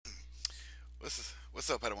What's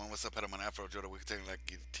up, Padawan? What's up, Padawan? Afro Joe, we can like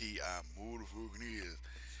get T. I motherfucking is.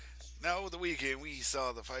 Now over the weekend we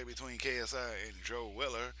saw the fight between KSI and Joe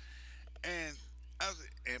Weller, and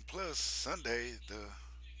and plus Sunday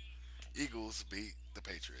the Eagles beat the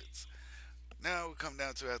Patriots. Now we come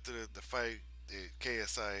down to after the fight that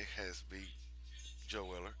KSI has beat Joe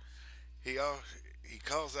Weller. He all he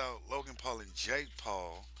calls out Logan Paul and Jake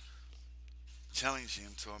Paul, challenging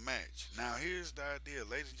him to a match. Now here's the idea,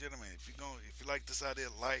 ladies and gentlemen. If you like this idea,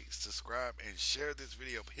 like, subscribe, and share this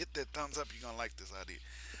video. Hit that thumbs up. You're gonna like this idea.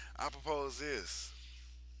 I propose this: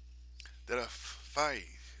 that a fight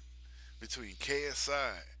between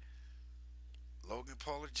KSI, Logan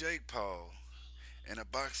Paul, and Jake Paul in a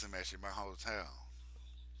boxing match in my hometown,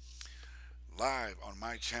 live on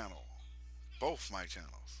my channel, both my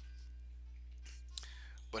channels.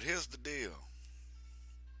 But here's the deal: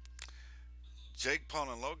 Jake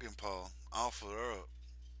Paul and Logan Paul offer up.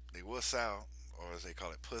 They wuss out, or as they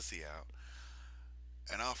call it, pussy out,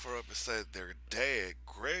 and offer up and said their dad,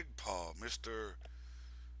 Greg Paul, Mr.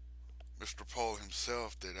 Paul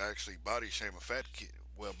himself, that actually body shame a fat kid,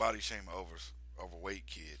 well, body shame a overweight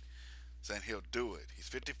kid, saying he'll do it. He's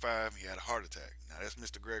 55. He had a heart attack. Now that's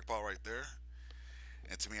Mr. Greg Paul right there.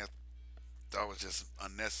 And to me, I thought it was just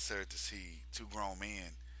unnecessary to see two grown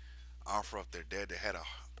men offer up their dad that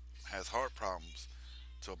has heart problems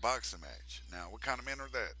to a boxing match. Now, what kind of men are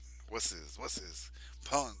that? What's his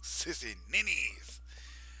punk sissy ninnies?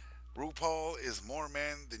 RuPaul is more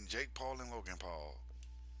man than Jake Paul and Logan Paul.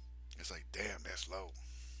 It's like, damn, that's low.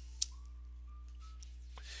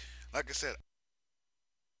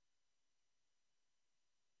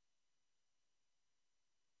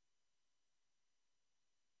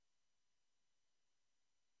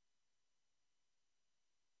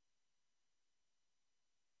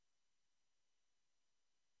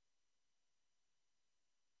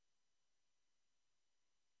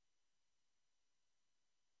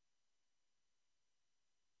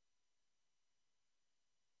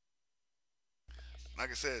 Like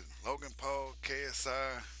I said, Logan Paul,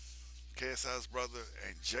 KSI's brother,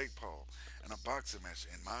 and Jake Paul in a boxing match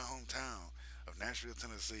in my hometown of Nashville,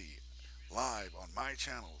 Tennessee, live on my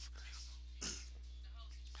channels,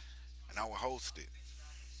 and I will host it.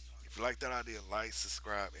 If you like that idea, like,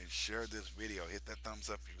 subscribe, and share this video. Hit that thumbs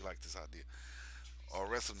up if you like this idea. Or a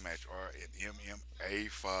wrestling match, or an MMA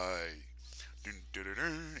fight, dun, dun, dun,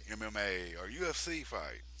 dun, MMA, or UFC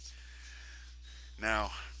fight. Now,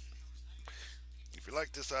 if you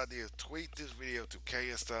like this idea, tweet this video to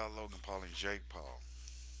KSI, Logan Paul, and Jake Paul.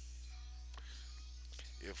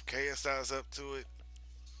 If KSI is up to it,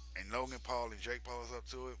 and Logan Paul and Jake Paul is up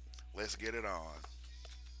to it, let's get it on.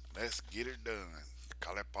 Let's get it done.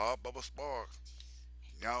 Call it Paul Bubba Sparks.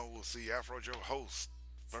 Y'all will see Afro Joe host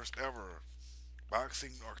first ever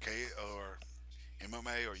boxing or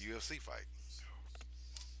MMA or UFC fight.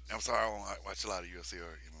 I'm sorry, I don't watch a lot of UFC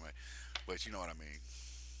or MMA, but you know what I mean.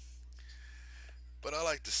 But I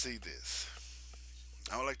like to see this.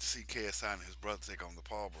 I would like to see KSI and his brother take on the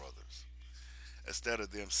Paul brothers instead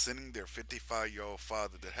of them sending their 55-year-old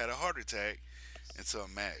father that had a heart attack into a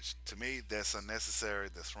match. To me, that's unnecessary.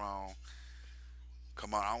 That's wrong.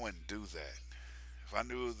 Come on, I wouldn't do that. If I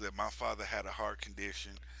knew that my father had a heart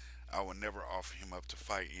condition, I would never offer him up to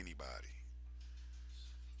fight anybody.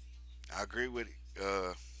 I agree with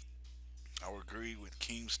uh, I would agree with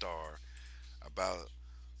Keemstar about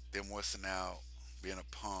them wussing out, being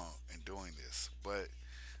a punk, and doing this. But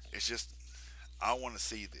it's just I want to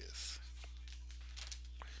see this.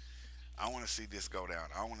 I want to see this go down.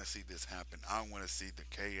 I want to see this happen. I want to see the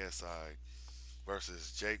KSI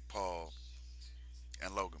versus Jake Paul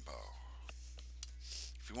and Logan Paul.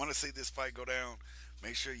 If you want to see this fight go down,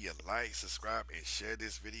 make sure you like, subscribe, and share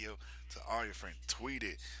this video to all your friends. Tweet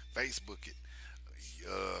it, Facebook it,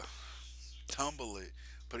 uh, tumble it,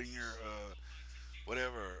 put in your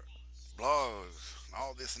whatever blogs,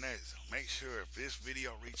 all this and that. Make sure if this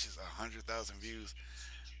video reaches 100,000 views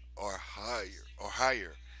or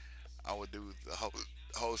higher, I will do the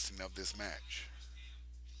hosting of this match.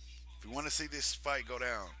 If you want to see this fight go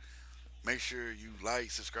down, make sure you like,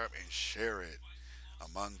 subscribe, and share it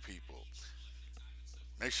among people.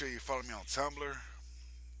 Make sure you follow me on Tumblr,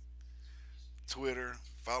 Twitter.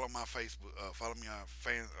 Follow my Facebook. Follow me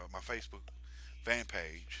on my Facebook fan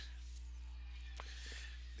page.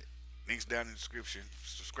 Links down in the description.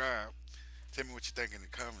 Subscribe. Tell me what you think in the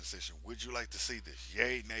comment section. Would you like to see this?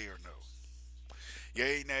 Yay, nay, or no?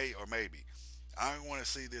 Yay, nay, or maybe. I want to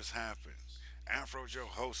see this happen. Afro Joe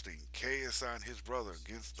hosting KSI and his brother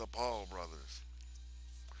against the Paul brothers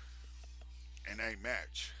in a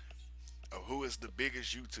match of who is the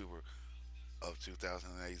biggest YouTuber of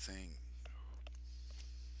 2018.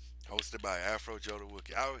 hosted by Afro Joe the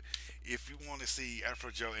Wookie. If you want to see Afro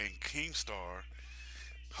Joe and Keemstar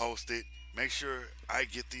host it, make sure I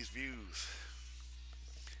get these views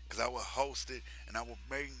because I will host it and I will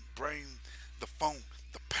bring the funk,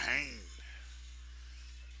 the pain,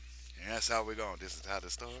 and that's how we're going. This is how the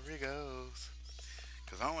story goes.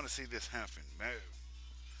 Because I want to see this happen, man,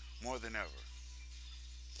 more than ever.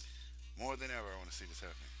 More than ever, I want to see this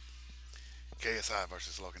happen. KSI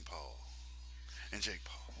versus Logan Paul and Jake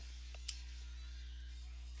Paul.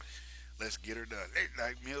 Let's get her done.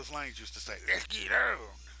 Like Mills Lane used to say, let's get her.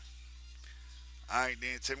 All right,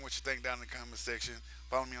 then. Tell me what you think down in the comment section.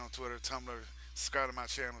 Follow me on Twitter, Tumblr. Subscribe to my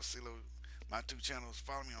channel. See my two channels.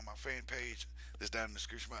 Follow me on my fan page. That's down in the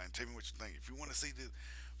description box. And tell me what you think. If you want to see this,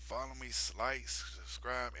 follow me, like,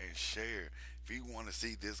 subscribe, and share. If you want to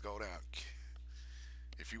see this go down,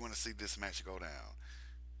 if you want to see this match go down.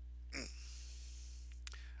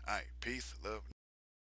 All right, peace, love,